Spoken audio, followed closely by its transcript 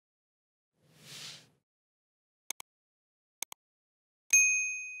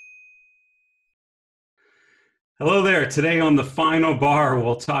Hello there. Today on the final bar,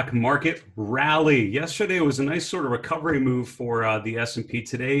 we'll talk market rally. Yesterday was a nice sort of recovery move for the S&P.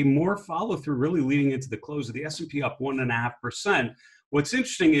 Today, more follow through, really leading into the close of the S&P up 1.5%. What's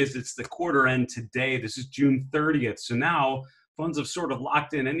interesting is it's the quarter end today. This is June 30th. So now funds have sort of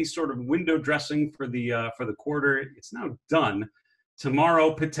locked in any sort of window dressing for the quarter. It's now done.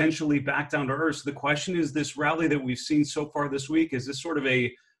 Tomorrow, potentially back down to earth. So the question is, this rally that we've seen so far this week, is this sort of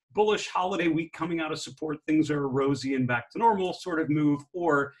a bullish holiday week coming out of support, things are rosy and back to normal sort of move,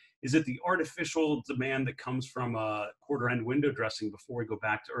 or is it the artificial demand that comes from a quarter end window dressing before we go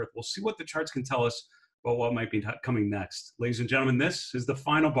back to earth? We'll see what the charts can tell us about what might be coming next. Ladies and gentlemen, this is the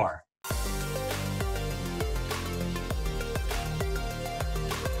final bar.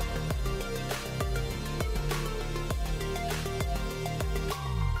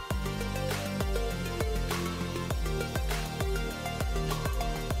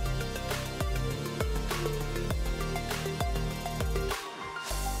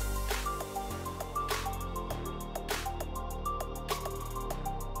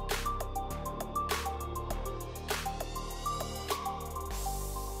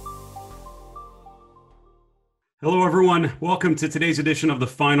 Hello, everyone. Welcome to today's edition of The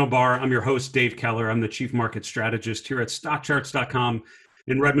Final Bar. I'm your host, Dave Keller. I'm the Chief Market Strategist here at StockCharts.com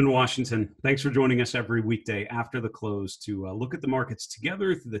in Redmond, Washington. Thanks for joining us every weekday after the close to look at the markets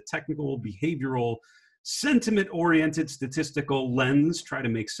together through the technical, behavioral, sentiment-oriented, statistical lens, try to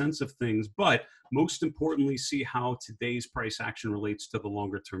make sense of things, but most importantly, see how today's price action relates to the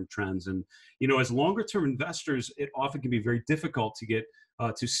longer-term trends. And, as longer-term investors, it often can be very difficult to get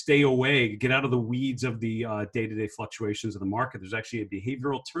to stay away, get out of the weeds of the day-to-day fluctuations of the market. There's actually a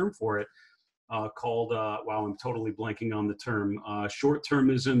behavioral term for it called, wow, I'm totally blanking on the term,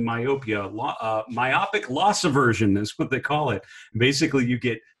 short-termism myopia, myopic loss aversion is what they call it. Basically, you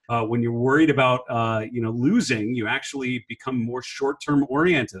get, when you're worried about, losing, you actually become more short-term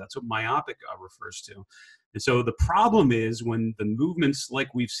oriented. That's what myopic refers to. And so the problem is when the movements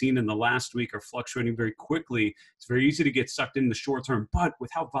like we've seen in the last week are fluctuating very quickly, it's very easy to get sucked in the short term. But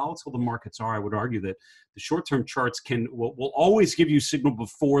with how volatile the markets are, I would argue that the short-term charts will always give you signal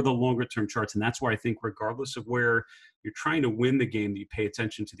before the longer-term charts. And that's why I think regardless of where you're trying to win the game, that you pay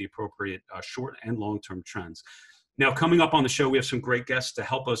attention to the appropriate short and long-term trends. Now, coming up on the show, we have some great guests to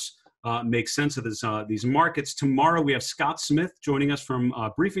help us make sense of these markets. Tomorrow, we have Scott Smith joining us from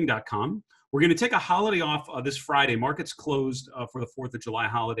briefing.com. We're going to take a holiday off this Friday. Markets closed for the 4th of July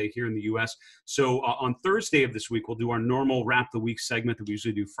holiday here in the U.S. So on Thursday of this week, we'll do our normal Wrap the Week segment that we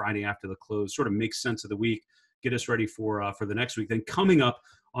usually do Friday after the close, sort of make sense of the week, get us ready for the next week. Then coming up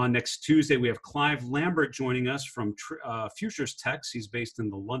on next Tuesday, we have Clive Lambert joining us from Futures Techs. He's based in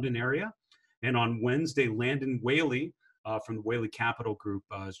the London area. And on Wednesday, Landon Whaley from the Whaley Capital Group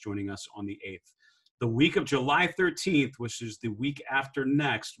is joining us on the 8th. The week of July 13th, which is the week after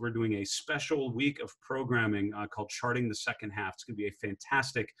next, we're doing a special week of programming called Charting the Second Half. It's going to be a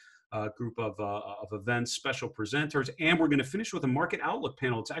fantastic group of events, special presenters, and we're going to finish with a market outlook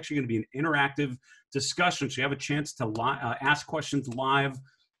panel. It's actually going to be an interactive discussion, so you have a chance to ask questions live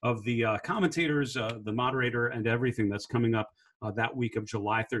of the commentators, the moderator, and everything that's coming up that week of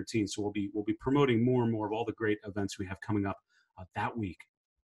July 13th. So we'll be promoting more and more of all the great events we have coming up that week.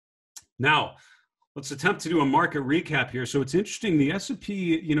 Now, let's attempt to do a market recap here. So it's interesting, the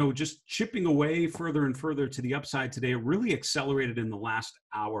S&P, just chipping away further and further to the upside today, really accelerated in the last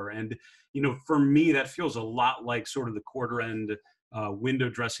hour. And, for me, that feels a lot like sort of the quarter end window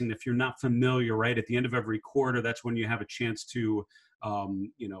dressing. If you're not familiar, right, at the end of every quarter, that's when you have a chance to,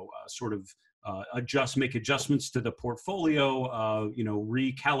 make adjustments to the portfolio,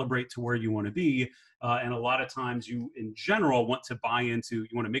 recalibrate to where you want to be. And a lot of times you, in general, want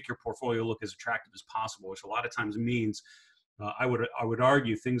to make your portfolio look as attractive as possible, which a lot of times means, I would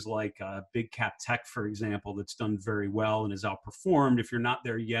argue things like big cap tech, for example, that's done very well and has outperformed. If you're not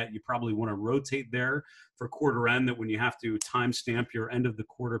there yet, you probably want to rotate there for quarter end, that when you have to timestamp your end of the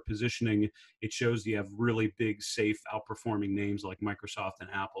quarter positioning, it shows you have really big, safe, outperforming names like Microsoft and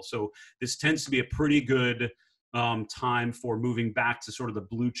Apple. So this tends to be a pretty good time for moving back to sort of the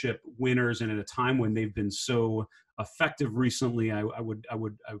blue chip winners. And at a time when they've been so effective recently, I'm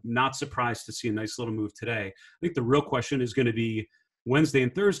not surprised to see a nice little move today. I think the real question is going to be Wednesday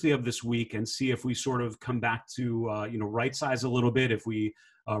and Thursday of this week, and see if we sort of come back to right size a little bit. If we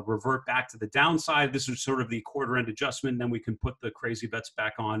revert back to the downside, this is sort of the quarter end adjustment. Then we can put the crazy bets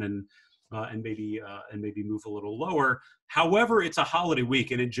back on and maybe move a little lower. However, it's a holiday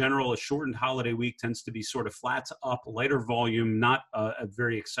week, and in general, a shortened holiday week tends to be sort of flat to up, lighter volume, not a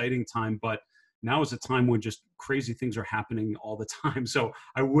very exciting time, but now is a time when just crazy things are happening all the time. So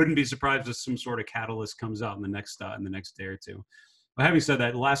I wouldn't be surprised if some sort of catalyst comes out in the next day or two. But having said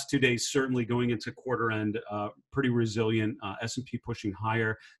that, the last 2 days, certainly going into quarter end, pretty resilient. S&P pushing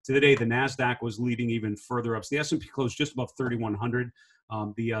higher. Today, the NASDAQ was leading even further up. So the S&P closed just above 3,100.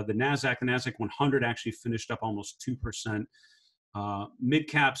 The NASDAQ 100 actually finished up almost 2%. Mid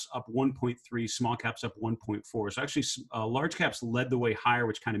caps up 1.3, small caps up 1.4. So actually, large caps led the way higher,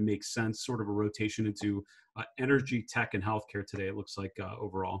 which kind of makes sense. Sort of a rotation into energy, tech, and healthcare today. It looks like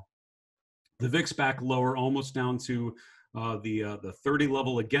overall. The VIX back lower, almost down to the 30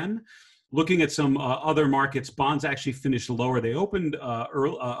 level again. Looking at some other markets, bonds actually finished lower. They opened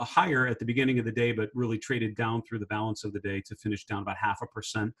higher at the beginning of the day, but really traded down through the balance of the day to finish down about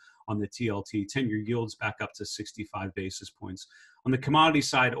 0.5% on the TLT. 10-year yields back up to 65 basis points. On the commodity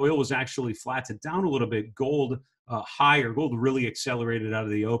side, oil was actually flattened down a little bit. Gold higher. Gold really accelerated out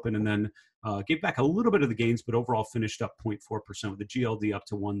of the open and then gave back a little bit of the gains, but overall finished up 0.4% with the GLD up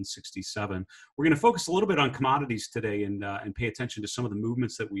to 167. We're going to focus a little bit on commodities today and pay attention to some of the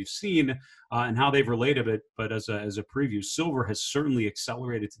movements that we've seen and how they've related. But as a preview, silver has certainly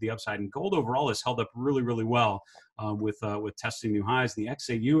accelerated to the upside, and gold overall has held up really, really well with testing new highs. The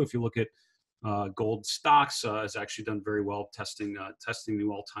XAU, if you look at gold stocks, has actually done very well testing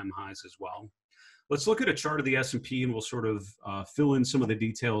new all-time highs as well. Let's look at a chart of the S&P and we'll sort of fill in some of the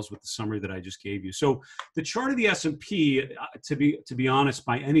details with the summary that I just gave you. So the chart of the S&P, to be honest,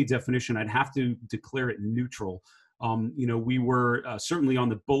 by any definition, I'd have to declare it neutral. We were certainly on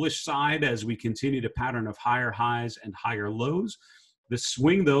the bullish side as we continued a pattern of higher highs and higher lows. The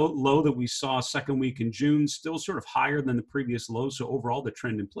swing, though, low that we saw second week in June, still sort of higher than the previous low. So overall, the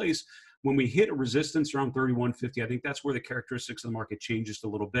trend in place. When we hit a resistance around 3150, I think that's where the characteristics of the market change just a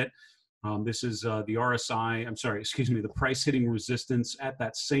little bit. This is the the price hitting resistance at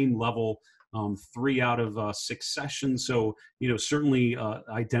that same level 3 out of 6 sessions. So, certainly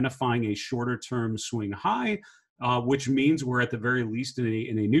identifying a shorter term swing high, which means we're at the very least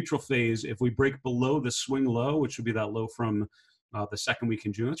in a neutral phase. If we break below the swing low, which would be that low from the second week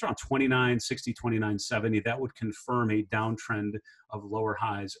in June, that's around 2960, 2970. That would confirm a downtrend of lower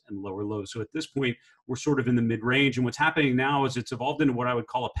highs and lower lows. So at this point, we're sort of in the mid-range. And what's happening now is it's evolved into what I would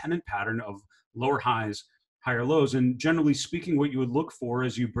call a pennant pattern of lower highs, higher lows. And generally speaking, what you would look for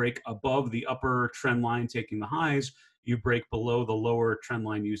is you break above the upper trend line taking the highs, you break below the lower trend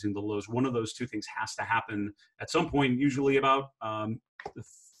line using the lows. One of those two things has to happen at some point, usually about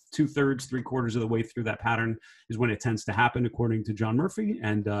 2/3, 3/4 of the way through that pattern is when it tends to happen, according to John Murphy,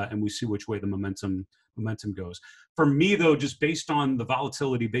 and we see which way the momentum goes. For me, though, just based on the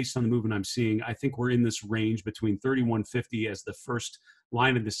volatility, based on the movement I'm seeing, I think we're in this range between 3150 as the first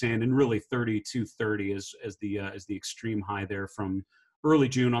line in the sand, and really 3230 as the extreme high there from early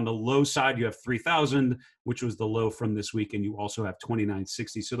June. On the low side, you have 3000, which was the low from this week, and you also have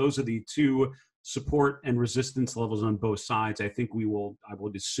 2960. So those are the two support and resistance levels on both sides. I think I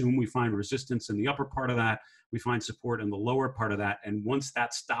would assume we find resistance in the upper part of that. We find support in the lower part of that. And once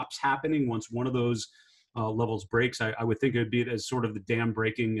that stops happening, once one of those levels breaks, I would think it would be as sort of the dam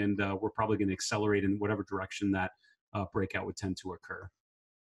breaking, and we're probably going to accelerate in whatever direction that breakout would tend to occur.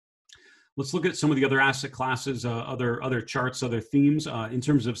 Let's look at some of the other asset classes, other charts, other themes. In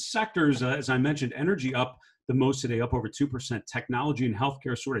terms of sectors, as I mentioned, energy up the most today, up over 2%. Technology and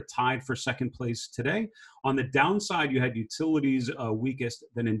healthcare sort of tied for second place today. On the downside, you had utilities weakest,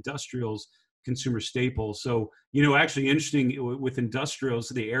 then industrials, consumer staples. So, actually interesting with industrials,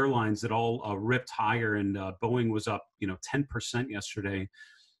 the airlines that all ripped higher, and Boeing was up, 10% yesterday.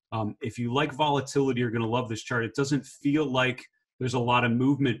 If you like volatility, you're going to love this chart. It doesn't feel like there's a lot of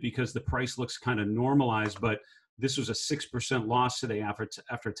movement because the price looks kind of normalized, but this was a 6% loss today after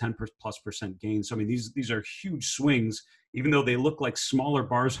 10+% gain. So, I mean, these are huge swings, even though they look like smaller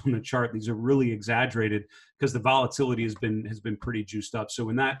bars on the chart. These are really exaggerated because the volatility has been pretty juiced up. So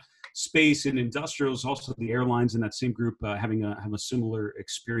in that space, in industrials, also the airlines in that same group have a similar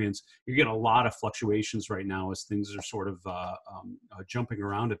experience. You get a lot of fluctuations right now as things are sort of jumping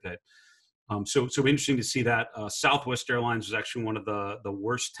around a bit. So interesting to see that. Southwest Airlines was actually one of the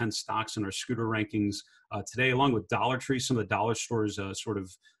worst 10 stocks in our scooter rankings today, along with Dollar Tree. Some of the dollar stores sort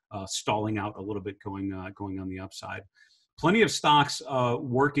of stalling out a little bit, going on the upside. Plenty of stocks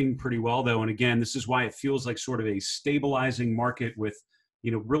working pretty well, though. And again, this is why it feels like sort of a stabilizing market with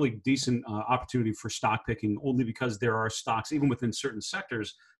really decent opportunity for stock picking, only because there are stocks, even within certain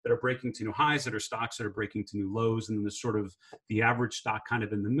sectors, that are breaking to new highs, that are stocks that are breaking to new lows, and then there's sort of the average stock kind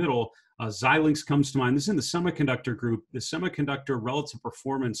of in the middle. Xilinx comes to mind. This is in the semiconductor group. The semiconductor relative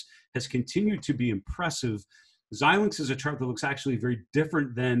performance has continued to be impressive. Xilinx is a chart that looks actually very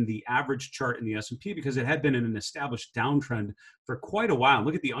different than the average chart in the S&P because it had been in an established downtrend for quite a while.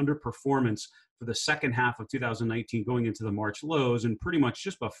 Look at the underperformance for the second half of 2019 going into the March lows, and pretty much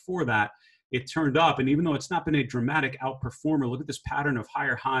just before that, it turned up. And even though it's not been a dramatic outperformer, look at this pattern of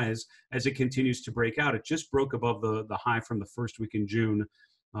higher highs as it continues to break out. It just broke above the high from the first week in June.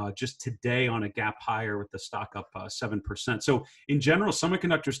 Just today on a gap higher with the stock up 7%. So in general,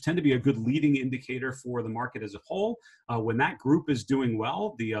 semiconductors tend to be a good leading indicator for the market as a whole. When that group is doing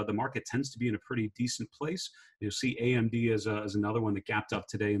well, the market tends to be in a pretty decent place. You'll see AMD as another one that gapped up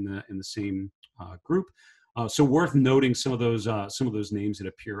today in the same group. So worth noting some of those names that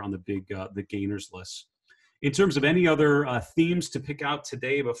appear on the gainers list. In terms of any other themes to pick out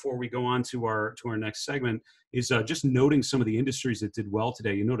today before we go on to our next segment is just noting some of the industries that did well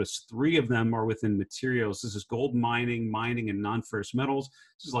today. You notice 3 of them are within materials. This is gold mining, and non-ferrous metals.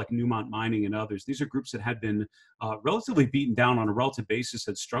 This is like Newmont Mining and others. These are groups that had been relatively beaten down on a relative basis,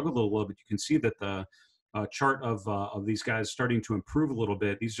 had struggled a little bit. You can see that the chart of these guys starting to improve a little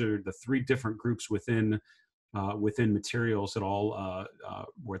bit. These are the 3 different groups within materials that all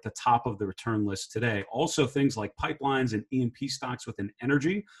were at the top of the return list today. Also things like pipelines and E&P stocks within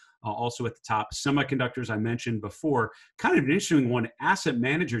energy, also at the top. Semiconductors, I mentioned before, kind of an interesting one. Asset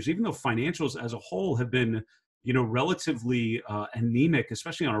managers, even though financials as a whole have been, relatively anemic,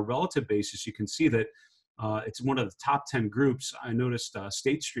 especially on a relative basis, you can see that it's one of the top 10 groups. I noticed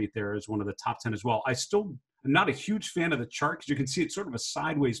State Street there is one of the top 10 as well. I'm not a huge fan of the chart because you can see it's sort of a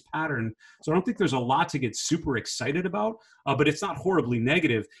sideways pattern. So I don't think there's a lot to get super excited about, but it's not horribly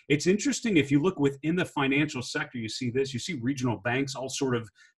negative. It's interesting if you look within the financial sector, you see this, you see regional banks all sort of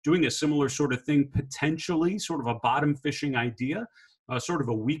doing a similar sort of thing, potentially sort of a bottom fishing idea, sort of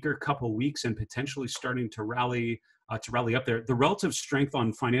a weaker couple weeks and potentially starting to rally up there. The relative strength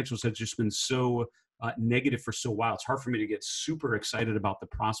on financials has just been so negative for so while. It's hard for me to get super excited about the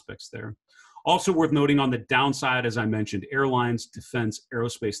prospects there. Also worth noting on the downside, as I mentioned, airlines, defense,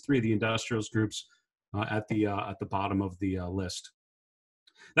 aerospace, 3 of the industrials groups at the bottom of the list.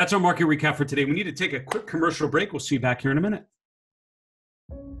 That's our market recap for today. We need to take a quick commercial break. We'll see you back here in a minute.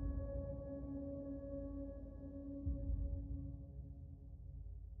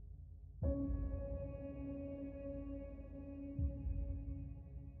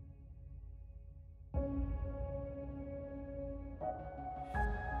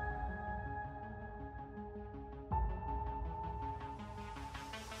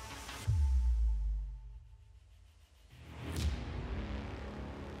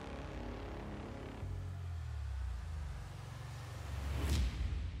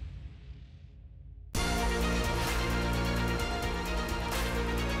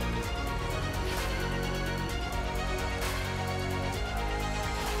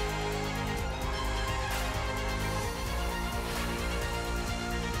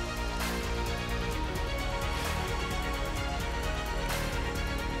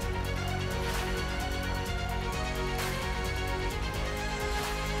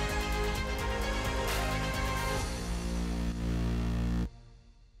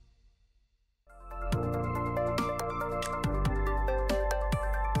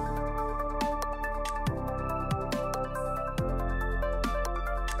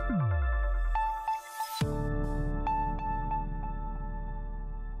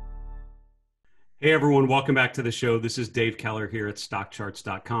 Hey everyone, welcome back to the show. This is Dave Keller here at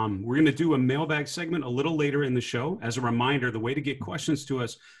StockCharts.com. We're going to do a mailbag segment a little later in the show. As a reminder, the way to get questions to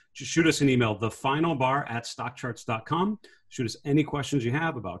us, just shoot us an email, thefinalbar@StockCharts.com. Shoot us any questions you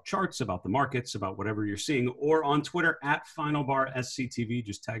have about charts, about the markets, about whatever you're seeing, or on Twitter @FinalBarSCTV.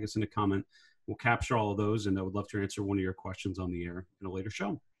 Just tag us in a comment. We'll capture all of those, and I would love to answer one of your questions on the air in a later show.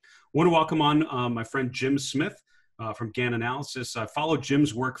 I want to welcome on my friend Jim Smith. From Gann Analysis. I followed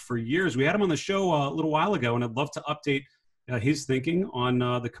Jim's work for years. We had him on the show a little while ago, and I'd love to update his thinking on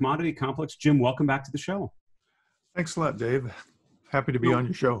the commodity complex. Jim, welcome back to the show. Thanks a lot, Dave. Happy to be on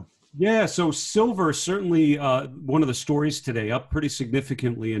your show. Yeah, so silver, certainly one of the stories today, up pretty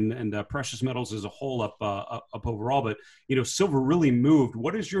significantly, and precious metals as a whole up overall. But, silver really moved.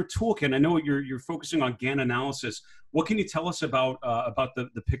 What is your toolkit? I know you're focusing on Gann Analysis. What can you tell us about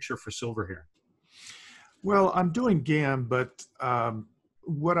the picture for silver here? Well, I'm doing Gann, but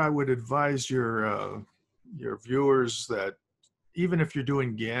what I would advise your viewers that even if you're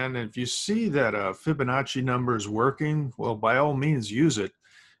doing Gann, and if you see that a Fibonacci number is working, well, by all means use it.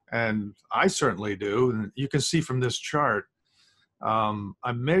 And I certainly do. And you can see from this chart, I'm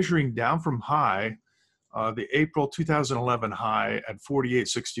measuring down from high, the April 2011 high at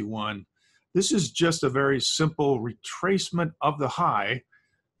 48.61. This is just a very simple retracement of the high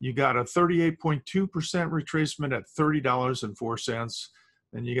You got a 38.2% retracement at $30.04.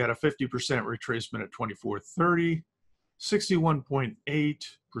 Then you got a 50% retracement at $24.30, 61.8%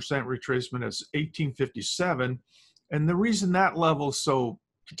 retracement is $18.57. And the reason that level is so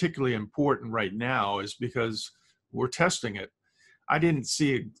particularly important right now is because we're testing it. I didn't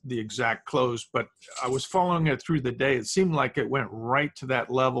see the exact close, but I was following it through the day. It seemed like it went right to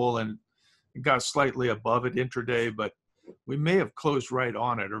that level and it got slightly above it intraday, but we may have closed right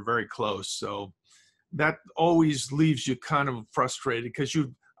on it or very close. So that always leaves you kind of frustrated because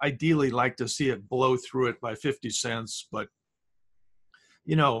you ideally like to see it blow through it by 50 cents. But,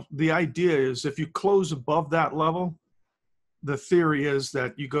 you know, the idea is if you close above that level, the theory is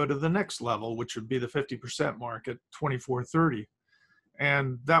that you go to the next level, which would be the 50% mark at 24.30.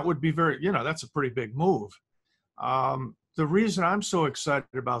 And that would be very, you know, that's a pretty big move. The reason I'm so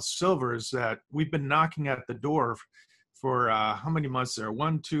excited about silver is that we've been knocking at the door for how many months there?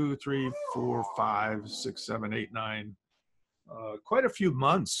 1, 2, 3, 4, 5, 6, 7, 8, 9, quite a few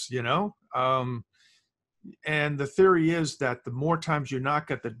months, you know. And the theory is that the more times you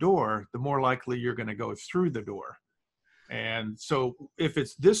knock at the door, the more likely you're going to go through the door. And so if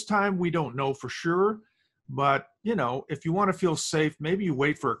it's this time, we don't know for sure. But, you know, if you want to feel safe, maybe you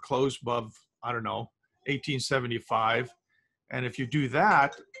wait for a close above, I don't know, 1875. And if you do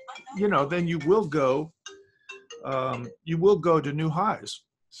that, you know, then you will go to new highs.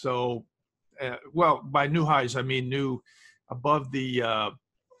 So, well, by new highs, I mean new above the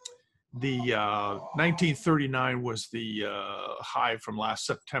 1939 was the high from last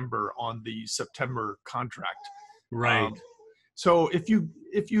September on the September contract. Right. So if you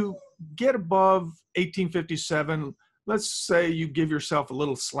get above 1857, let's say you give yourself a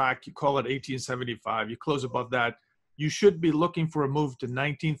little slack, you call it 1875, you close above that, you should be looking for a move to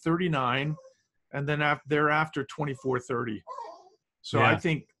 1939 and then thereafter 2430. So yeah. I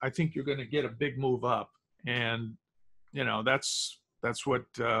think you're going to get a big move up, and you know that's what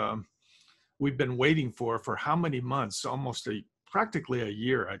we've been waiting for how many months? Almost practically a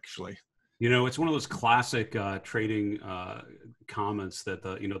year, actually. You know, it's one of those classic trading comments that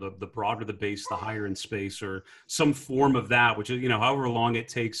the broader the base, the higher in space, or some form of that, which is, you know, however long it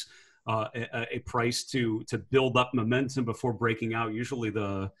takes a price to build up momentum before breaking out. Usually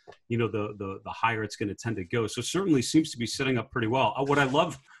the higher it's going to tend to go. So certainly seems to be setting up pretty well.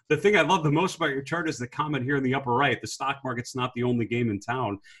 The thing I love the most about your chart is the comment here in the upper right. The stock market's not the only game in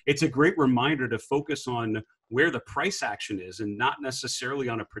town. It's a great reminder to focus on where the price action is and not necessarily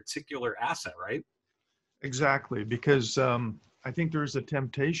on a particular asset, right? Exactly, because I think there's a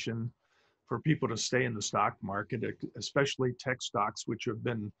temptation for people to stay in the stock market, especially tech stocks, which have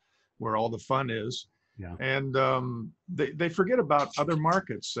been where all the fun is. Yeah. And they forget about other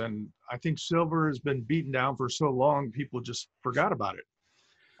markets. And I think silver has been beaten down for so long, people just forgot about it.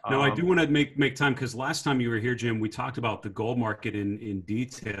 No, I do want to make time, because last time you were here, Jim, we talked about the gold market in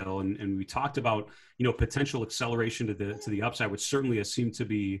detail, and we talked about, you know, potential acceleration to the upside, which certainly has seemed to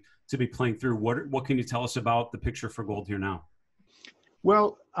be playing through. What can you tell us about the picture for gold here now?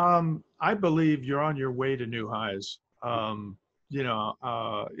 Well, I believe you're on your way to new highs. You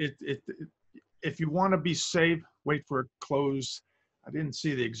know, if you want to be safe, wait for a close. I didn't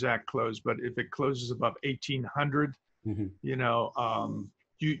see the exact close, but if it closes above 1800, mm-hmm. you know,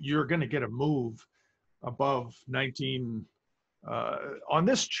 you're going to get a move above 19. On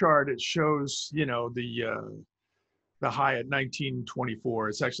this chart, it shows, you know, the high at 1924.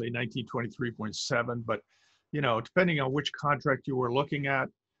 It's actually 1923.7, but, you know, depending on which contract you were looking at.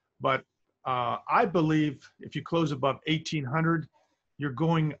 But I believe if you close above 1800, you're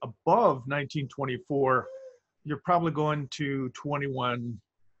going above 1924. You're probably going to 21.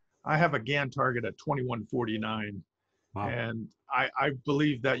 I have a Gann target at 2149. Wow. And I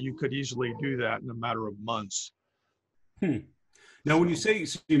believe that you could easily do that in a matter of months. Now, when you say,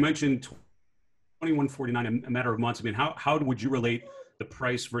 so you mentioned 2149, a matter of months, I mean, how would you relate the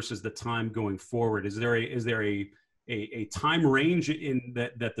price versus the time going forward? Is there a time range in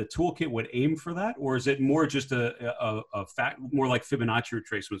that the toolkit would aim for that, or is it more just a fact, more like Fibonacci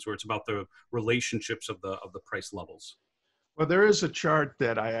retracements, where it's about the relationships of the price levels? Well, there is a chart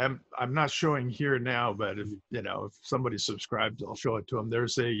that I'm not showing here now, but if somebody subscribed, I'll show it to them.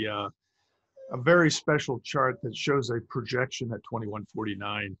 There's a very special chart that shows a projection at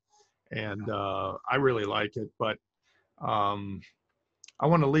 2149, and I really like it. But I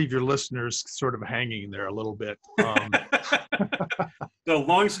want to leave your listeners sort of hanging there a little bit. So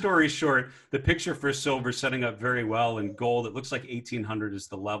long story short, the picture for silver setting up very well, and gold, it looks like 1800 is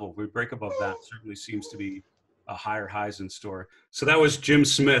the level. If we break above that, certainly seems to be higher highs in store. So that was Jim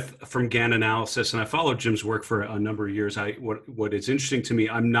Smith from Gann Analysis, and I followed Jim's work for a number of years. What is interesting to me,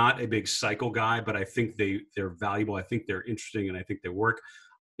 I'm not a big cycle guy, but I think they're valuable. I think they're interesting, and I think they work.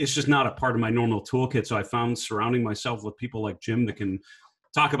 It's just not a part of my normal toolkit. So I found surrounding myself with people like Jim that can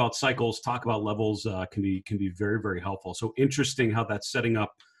talk about cycles, talk about levels, can be very, very helpful. So interesting how that's setting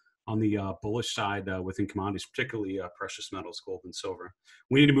up on the bullish side within commodities, particularly precious metals, gold and silver.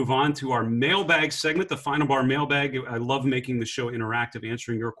 We need to move on to our mailbag segment, the Final Bar mailbag. I love making the show interactive,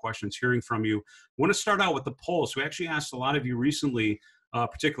 answering your questions, hearing from you. I want to start out with the poll. So we actually asked a lot of you recently a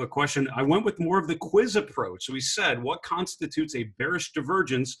particular question. I went with more of the quiz approach. So we said, what constitutes a bearish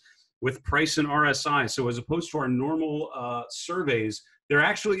divergence with price and RSI? So as opposed to our normal surveys, there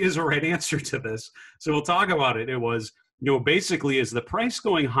actually is a right answer to this. So we'll talk about it. It was, basically, is the price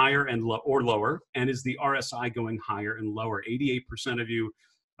going higher and or lower, and is the RSI going higher and lower? 88% of you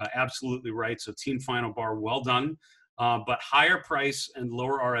absolutely right. So Team Final Bar, well done. But higher price and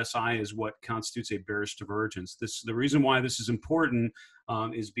lower RSI is what constitutes a bearish divergence. The reason why this is important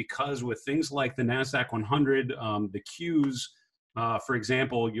is because with things like the NASDAQ 100, the Qs, for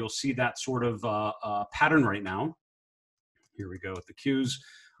example, you'll see that sort of pattern right now. Here we go with the Qs.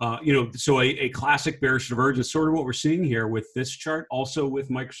 So a classic bearish divergence, sort of what we're seeing here with this chart, also with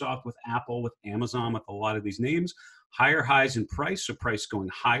Microsoft, with Apple, with Amazon, with a lot of these names. Higher highs in price, so price going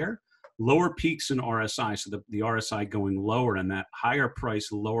higher. Lower peaks in RSI, so the RSI going lower, and that higher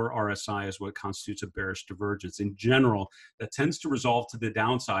price, lower RSI is what constitutes a bearish divergence. In general, that tends to resolve to the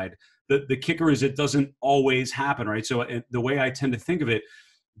downside. The kicker is it doesn't always happen, right? So the way I tend to think of it,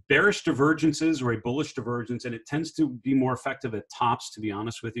 bearish divergences or a bullish divergence, and it tends to be more effective at tops, to be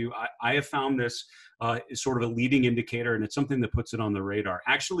honest with you. I have found this is sort of a leading indicator, and it's something that puts it on the radar.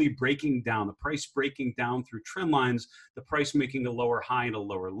 Actually breaking down, the price breaking down through trend lines, the price making a lower high and a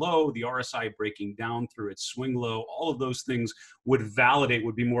lower low, the RSI breaking down through its swing low, all of those things would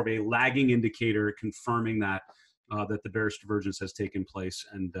be more of a lagging indicator confirming that that the bearish divergence has taken place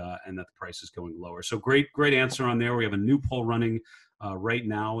and that the price is going lower. So great answer on there. We have a new poll running right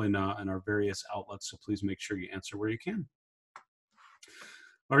now in our various outlets, so please make sure you answer where you can.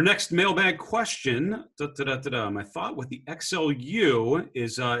 Our next mailbag question, my thought with the XLU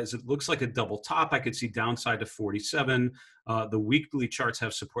is it looks like a double top. I could see downside to 47. The weekly charts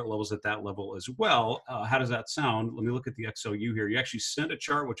have support levels at that level as well. How does that sound? Let me look at the XLU here. You actually sent a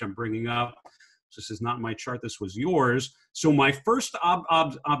chart, which I'm bringing up. This is not my chart, this was yours. So my first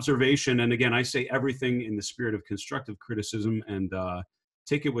observation, and again, I say everything in the spirit of constructive criticism and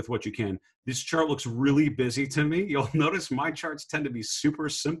take it with what you can. This chart looks really busy to me. You'll notice my charts tend to be super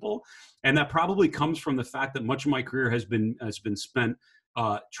simple, and that probably comes from the fact that much of my career has been spent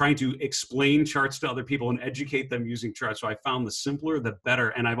trying to explain charts to other people and educate them using charts. So I found the simpler, the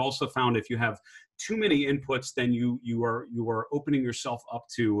better. And I've also found if you have too many inputs, then you are opening yourself up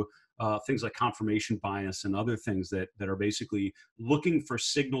to things like confirmation bias and other things that are basically looking for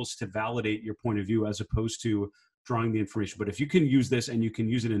signals to validate your point of view as opposed to drawing the information. But if you can use this and you can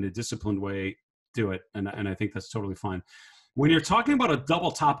use it in a disciplined way, do it. And I think that's totally fine. When you're talking about a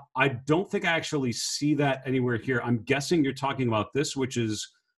double top, I don't think I actually see that anywhere here. I'm guessing you're talking about this, which is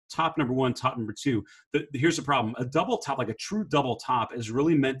top number one, top number two. Here's the problem. A double top, like a true double top, is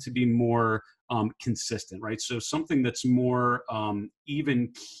really meant to be more consistent, right? So something that's more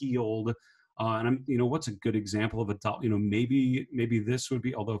even keeled. And what's a good example of a double? Maybe this would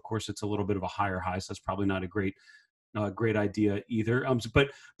be, although of course it's a little bit of a higher high, so that's probably not a great idea either.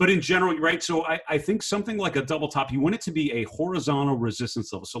 But in general, right? So I think something like a double top, you want it to be a horizontal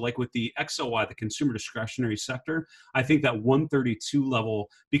resistance level. So like with the XLY, the consumer discretionary sector, I think that 132 level,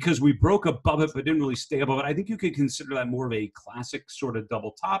 because we broke above it but didn't really stay above it, I think you could consider that more of a classic sort of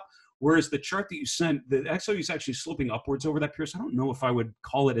double top. Whereas the chart that you sent, the XLY is actually sloping upwards over that period. So I don't know if I would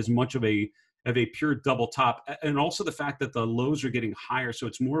call it as much of a pure double top. And also the fact that the lows are getting higher. So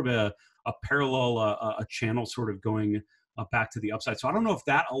it's more of a parallel, a channel sort of going back to the upside. So I don't know if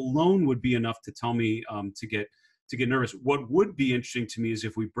that alone would be enough to tell me to get nervous. What would be interesting to me is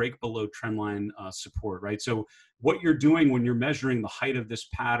if we break below trendline support, right? So what you're doing when you're measuring the height of this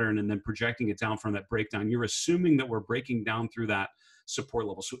pattern and then projecting it down from that breakdown, you're assuming that we're breaking down through that support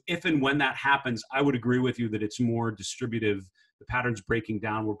level. So if and when that happens, I would agree with you that it's more distributive. The pattern's breaking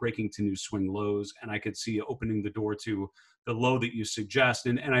down, we're breaking to new swing lows, and I could see opening the door to the low that you suggest.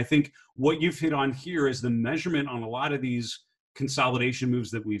 And I think what you've hit on here is the measurement on a lot of these consolidation moves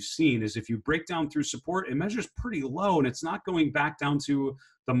that we've seen is if you break down through support, it measures pretty low, and it's not going back down to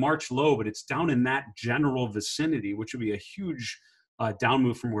the March low, but it's down in that general vicinity, which would be a huge down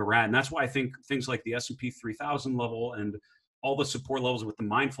move from where we're at. And that's why I think things like the S&P 3000 level and all the support levels with the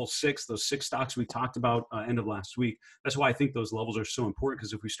mindful six, those six stocks we talked about end of last week. That's why I think those levels are so important,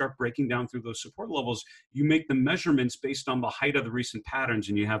 because if we start breaking down through those support levels, you make the measurements based on the height of the recent patterns,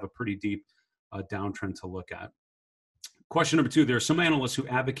 and you have a pretty deep downtrend to look at. Question number 2, there are some analysts who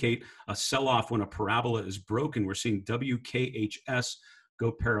advocate a sell-off when a parabola is broken. We're seeing WKHS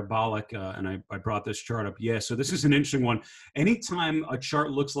go parabolic, and I brought this chart up. Yeah, so this is an interesting one. Anytime a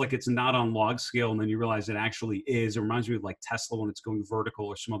chart looks like it's not on log scale and then you realize it actually is, it reminds me of like Tesla when it's going vertical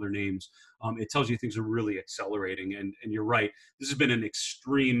or some other names. It tells you things are really accelerating, and you're right. This has been an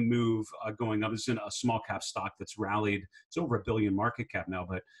extreme move going up. This is in a small cap stock that's rallied. It's over $1 billion market cap now,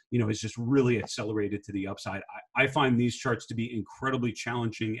 but it's just really accelerated to the upside. I find these charts to be incredibly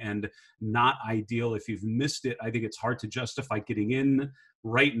challenging and not ideal. If you've missed it, I think it's hard to justify getting in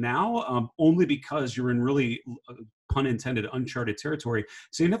right now, only because you're in really, pun intended, uncharted territory.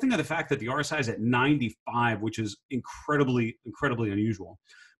 Say nothing of the fact that the RSI is at 95, which is incredibly unusual.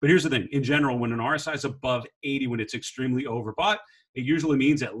 But here's the thing. In general, when an RSI is above 80, when it's extremely overbought, it usually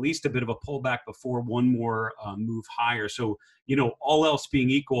means at least a bit of a pullback before one more move higher. So, all else being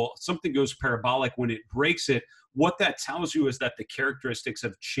equal, something goes parabolic. When it breaks it, what that tells you is that the characteristics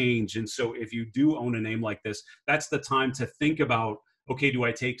have changed. And so if you do own a name like this, that's the time to think about, okay, do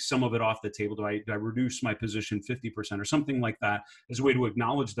I take some of it off the table? Do I reduce my position 50% or something like that, as a way to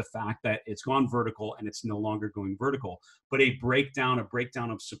acknowledge the fact that it's gone vertical and it's no longer going vertical. But a breakdown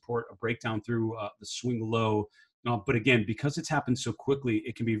of support, a breakdown through the swing low. But again, because it's happened so quickly,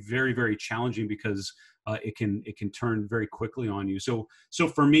 it can be very, very challenging, because it can turn very quickly on you. So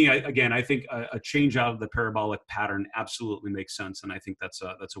for me, I think a change out of the parabolic pattern absolutely makes sense, and I think that's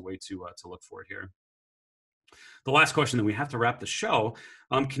a way to look for it here. The last question, then we have to wrap the show.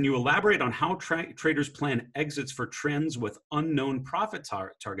 Can you elaborate on how traders plan exits for trends with unknown profit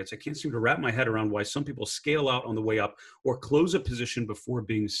targets? I can't seem to wrap my head around why some people scale out on the way up or close a position before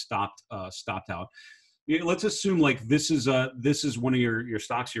being stopped out. Let's assume like this is one of your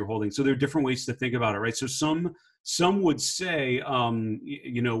stocks you're holding. So there are different ways to think about it, right? So some would say,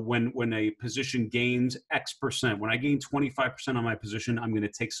 when a position gains X percent, when I gain 25% on my position, I'm going to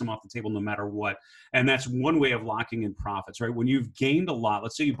take some off the table no matter what. And that's one way of locking in profits, right? When you've gained a lot,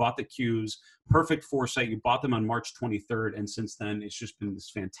 let's say you bought the Qs, perfect foresight, you bought them on March 23rd, and since then it's just been this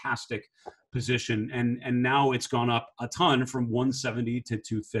fantastic position. And now it's gone up a ton from 170 to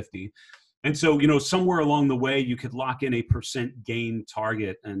 250. And so, somewhere along the way, you could lock in a percent gain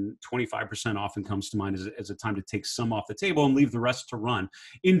target, and 25% often comes to mind as a time to take some off the table and leave the rest to run.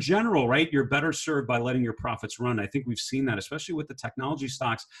 In general, right, you're better served by letting your profits run. I think we've seen that, especially with the technology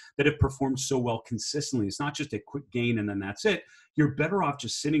stocks that have performed so well consistently. It's not just a quick gain and then that's it. You're better off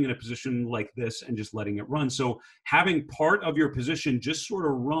just sitting in a position like this and just letting it run. So having part of your position just sort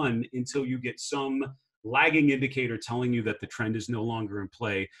of run until you get some lagging indicator telling you that the trend is no longer in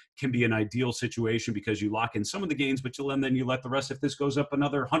play can be an ideal situation, because you lock in some of the gains, but then you let the rest. If this goes up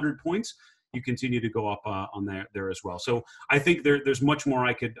another 100 points, you continue to go up on there as well. So I think there's much more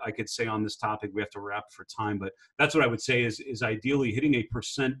I could say on this topic. We have to wrap for time, but that's what I would say is ideally hitting a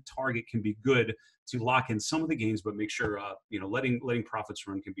percent target can be good to lock in some of the gains, but make sure letting profits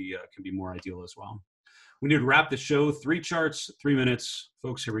run can be more ideal as well. We need to wrap the show. 3 charts, 3 minutes.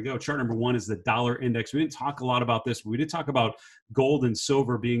 Folks, here we go. Chart number 1 is the dollar index. We didn't talk a lot about this, but we did talk about gold and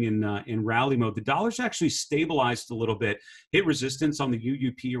silver being in rally mode. The dollar's actually stabilized a little bit, hit resistance on the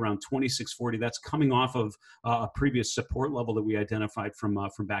UUP around 26.40. That's coming off of a previous support level that we identified from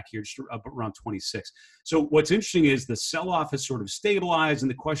back here, just around 26. So what's interesting is the sell-off has sort of stabilized,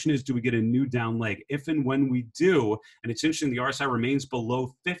 and the question is, do we get a new down leg? If and when we do, and it's interesting, the RSI remains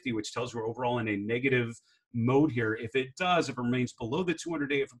below 50, which tells you we're overall in a negative mode here. If it remains below the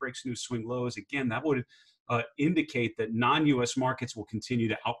 200-day, if it breaks new swing lows, again, that would indicate that non-U.S. markets will continue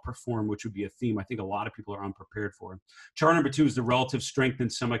to outperform, which would be a theme I think a lot of people are unprepared for. Chart number 2 is the relative strength in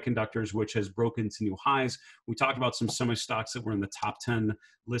semiconductors, which has broken to new highs. We talked about some semi stocks that were in the top 10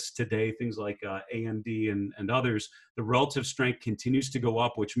 list today, things like AMD and others. The relative strength continues to go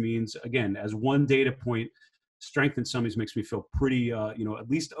up, which means, again, as one data point, strength in semis makes me feel pretty, at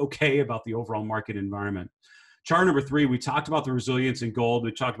least okay about the overall market environment. Chart number 3, we talked about the resilience in gold.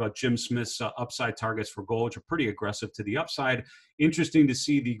 We talked about Jim Smith's upside targets for gold, which are pretty aggressive to the upside. Interesting to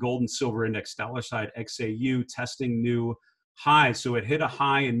see the gold and silver index dollar side XAU testing new highs. So it hit a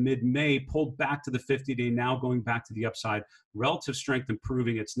high in mid-May, pulled back to the 50-day, now going back to the upside. Relative strength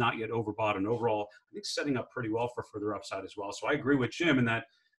improving. It's not yet overbought, and overall, I think setting up pretty well for further upside as well. So I agree with Jim in that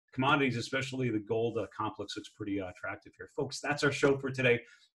commodities, especially the gold complex, looks pretty attractive here. Folks, that's our show for today.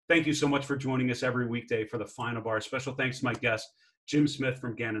 Thank you so much for joining us every weekday for the Final Bar. Special thanks to my guest, Jim Smith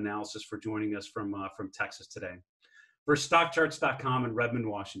from Gann Analysis, for joining us from Texas today. For StockCharts.com in Redmond,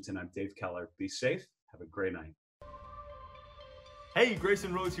 Washington, I'm Dave Keller. Be safe. Have a great night. Hey,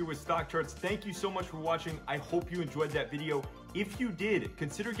 Grayson Rose here with StockCharts. Thank you so much for watching. I hope you enjoyed that video. If you did,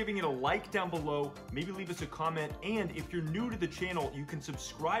 consider giving it a like down below, maybe leave us a comment, and if you're new to the channel, you can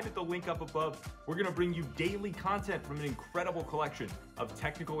subscribe at the link up above. We're gonna bring you daily content from an incredible collection of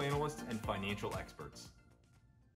technical analysts and financial experts.